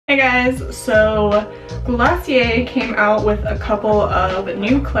Hey guys, so Glossier came out with a couple of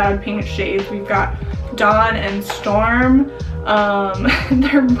new cloud paint shades. We've got Dawn and Storm.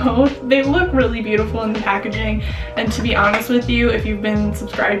 They look really beautiful in the packaging, and to be honest with you, if you've been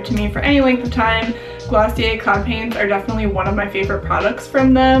subscribed to me for any length of time, Glossier cloud paints are definitely one of my favorite products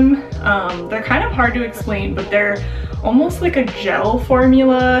from them. They're kind of hard to explain, but they're almost like a gel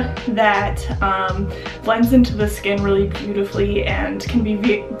formula that blends into the skin really beautifully and can be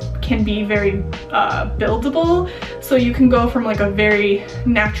very buildable. So you can go from like a very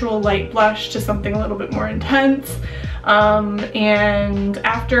natural light blush to something a little bit more intense. And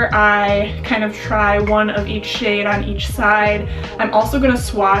after I kind of try one of each shade on each side, I'm also going to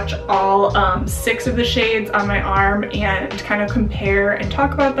swatch all 6 of the shades on my arm and kind of compare and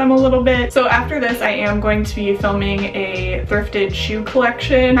talk about them a little bit. So after this, I am going to be filming a thrifted shoe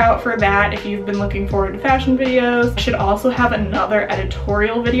collection out for that if you've been looking forward to fashion videos. I should also have another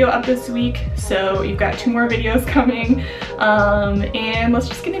editorial video up this week, so you've got 2 more videos coming. And let's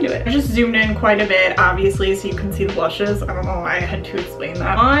just get into it. I just zoomed in quite a bit, obviously, so you can see the blushes. I don't know why I had to explain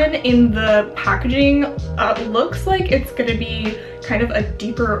that. On in the packaging, looks like it's gonna be kind of a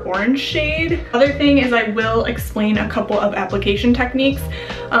deeper orange shade. Other thing is I will explain a couple of application techniques.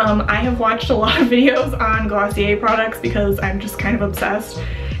 I have watched a lot of videos on Glossier products because I'm just kind of obsessed,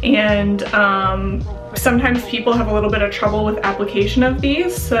 and sometimes people have a little bit of trouble with application of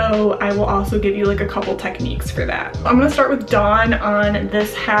these, so I will also give you like a couple techniques for that. I'm gonna start with Dawn on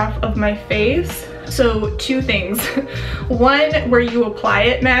this half of my face. So 2 things. One, where you apply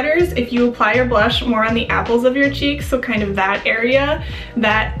it matters. If you apply your blush more on the apples of your cheeks, so kind of that area,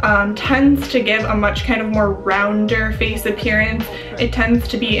 that tends to give a much kind of more rounder face appearance. It tends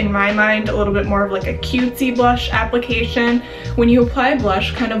to be, in my mind, a little bit more of like a cutesy blush application. When you apply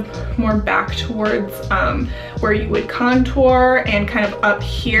blush kind of more back towards where you would contour and kind of up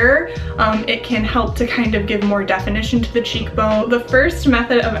here, it can help to kind of give more definition to the cheekbone. The first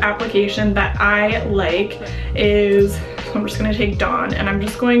method of application that I like is, so I'm just gonna take Dawn and I'm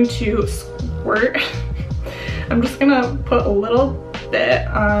just going to squirt. I'm just gonna put a little bit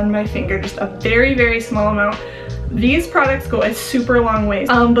on my finger, just a very, very small amount. These products go a super long ways,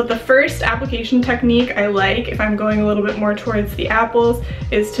 but the first application technique I like, if I'm going a little bit more towards the apples,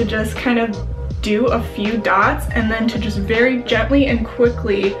 is to just kind of do a few dots and then to just very gently and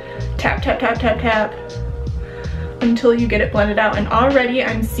quickly tap, tap, tap, tap, tap until you get it blended out. And already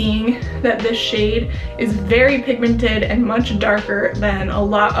I'm seeing that this shade is very pigmented and much darker than a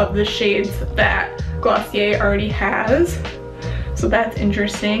lot of the shades that Glossier already has. So that's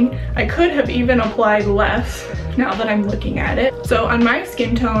interesting. I could have even applied less now that I'm looking at it. So on my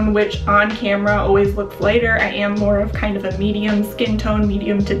skin tone, which on camera always looks lighter, I am more of kind of a medium skin tone,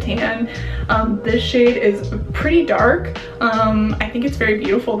 medium to tan. This shade is pretty dark. I think it's very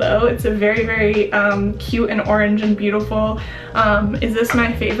beautiful though. It's a very, very cute and orange and beautiful. Is this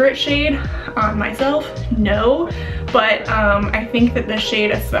my favorite shade on myself? No, but I think that this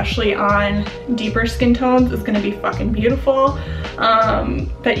shade, especially on deeper skin tones, is gonna be fucking beautiful.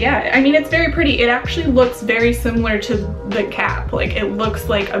 But yeah, I mean, it's very pretty. It actually looks very similar to the cap. Like, it looks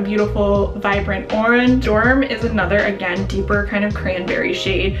like a beautiful vibrant orange. Storm is another, again, deeper kind of cranberry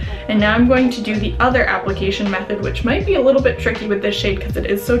shade. And now I'm going to do the other application method, which might be a little bit tricky with this shade because it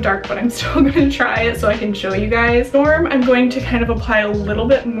is so dark, but I'm still gonna try it so I can show you guys. Storm, I'm going to kind of apply a little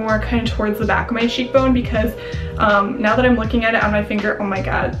bit more kind of towards the back of my cheekbone because now that I'm looking at it on my finger, oh my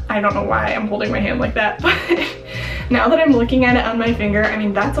god, I don't know why I'm holding my hand like that, but now that I'm looking at it on my finger, I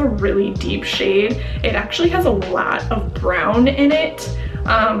mean, that's a really deep shade. It actually has a lot of brown in it.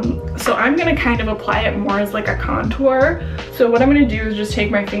 So I'm gonna kind of apply it more as like a contour. So what I'm gonna do is just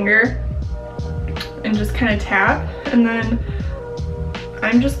take my finger and just kind of tap, and then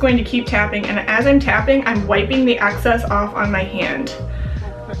I'm just going to keep tapping, and as I'm tapping, I'm wiping the excess off on my hand,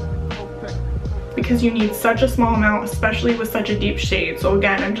 because you need such a small amount, especially with such a deep shade. So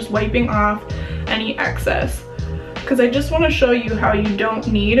again, I'm just wiping off any excess, because I just want to show you how you don't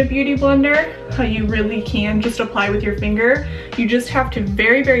need a beauty blender, how you really can just apply with your finger. You just have to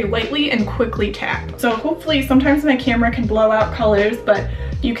very, very lightly and quickly tap. So hopefully, sometimes my camera can blow out colors, but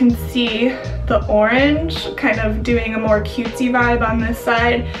you can see the orange kind of doing a more cutesy vibe on this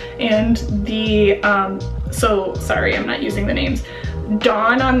side, and the, so sorry, I'm not using the names,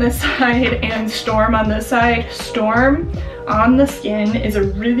 Dawn on this side and Storm on this side. Storm on the skin is a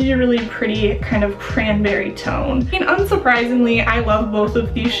really pretty kind of cranberry tone. And unsurprisingly, I love both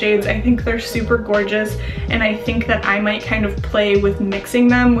of these shades. I think they're super gorgeous, and I think that I might kind of play with mixing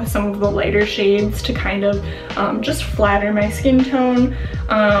them with some of the lighter shades to kind of just flatter my skin tone.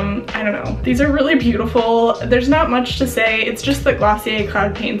 I don't know, these are really beautiful. There's not much to say, it's just that Glossier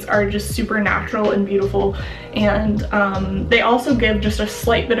cloud paints are just super natural and beautiful, and they also give just a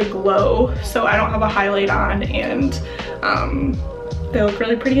slight bit of glow, so I don't have a highlight on, and they look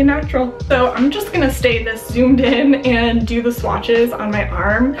really pretty and natural. So I'm just gonna stay this zoomed in and do the swatches on my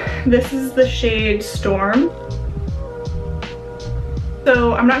arm. This is the shade Storm.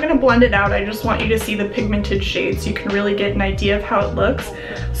 So I'm not gonna blend it out, I just want you to see the pigmented shade so you can really get an idea of how it looks.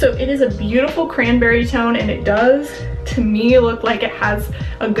 So it is a beautiful cranberry tone, and it does, to me, look like it has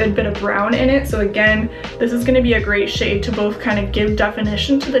a good bit of brown in it. So again, this is gonna be a great shade to both kind of give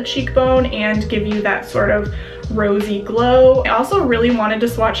definition to the cheekbone and give you that sort of rosy glow. I also really wanted to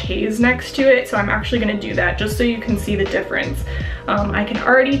swatch Haze next to it, so I'm actually gonna do that just so you can see the difference. I can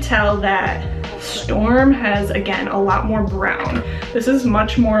already tell that Storm has, again, a lot more brown. This is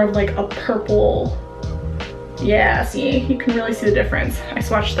much more of like a purple. Yeah, see, you can really see the difference. I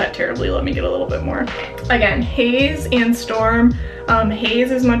swatched that terribly, let me get a little bit more. Again, Haze and Storm.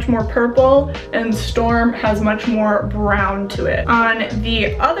 Haze is much more purple and Storm has much more brown to it. On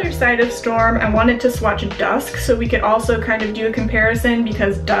the other side of Storm, I wanted to swatch Dusk so we could also kind of do a comparison,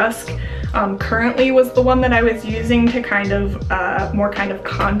 because Dusk currently was the one that I was using to kind of more kind of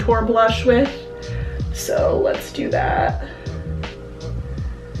contour blush with. So let's do that.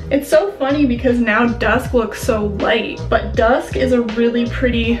 It's so funny because now Dusk looks so light, but Dusk is a really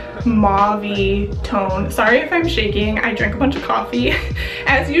pretty mauve-y tone. Sorry if I'm shaking, I drank a bunch of coffee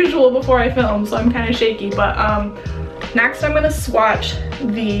as usual before I film, so I'm kind of shaky, but next I'm gonna swatch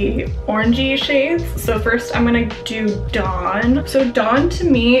the orangey shades. So first I'm gonna do Dawn. So Dawn to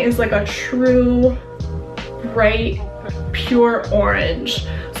me is like a true bright, pure orange.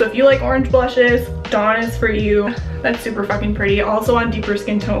 So if you like orange blushes, Dawn is for you. That's super fucking pretty. Also on deeper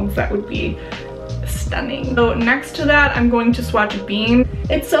skin tones, that would be stunning. So next to that, I'm going to swatch Beam.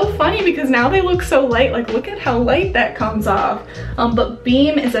 It's so funny because now they look so light. Like, look at how light that comes off. But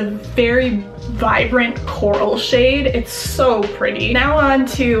Beam is a very vibrant coral shade. It's so pretty. Now on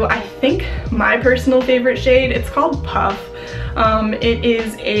to, I think, my personal favorite shade. It's called Puff. It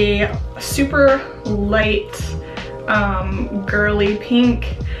is a super light, girly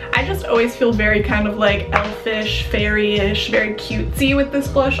pink. I just always feel very kind of like elfish, fairy-ish, very cutesy with this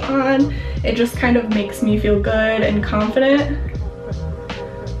blush on. It just kind of makes me feel good and confident.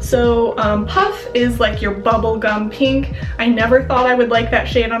 So Puff is like your bubblegum pink. I never thought I would like that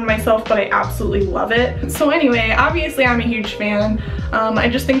shade on myself, but I absolutely love it. So anyway, obviously I'm a huge fan. I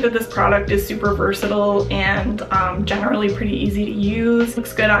just think that this product is super versatile and generally pretty easy to use.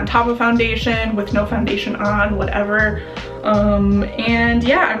 Looks good on top of foundation, with no foundation on, whatever. And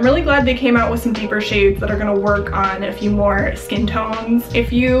yeah, I'm really glad they came out with some deeper shades that are gonna work on a few more skin tones.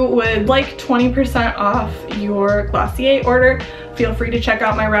 If you would like 20% off your Glossier order, feel free to check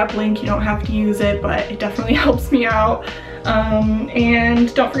out my rep link. You don't have to use it, but it definitely helps me out.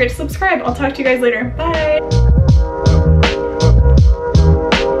 And don't forget to subscribe. I'll talk to you guys later. Bye!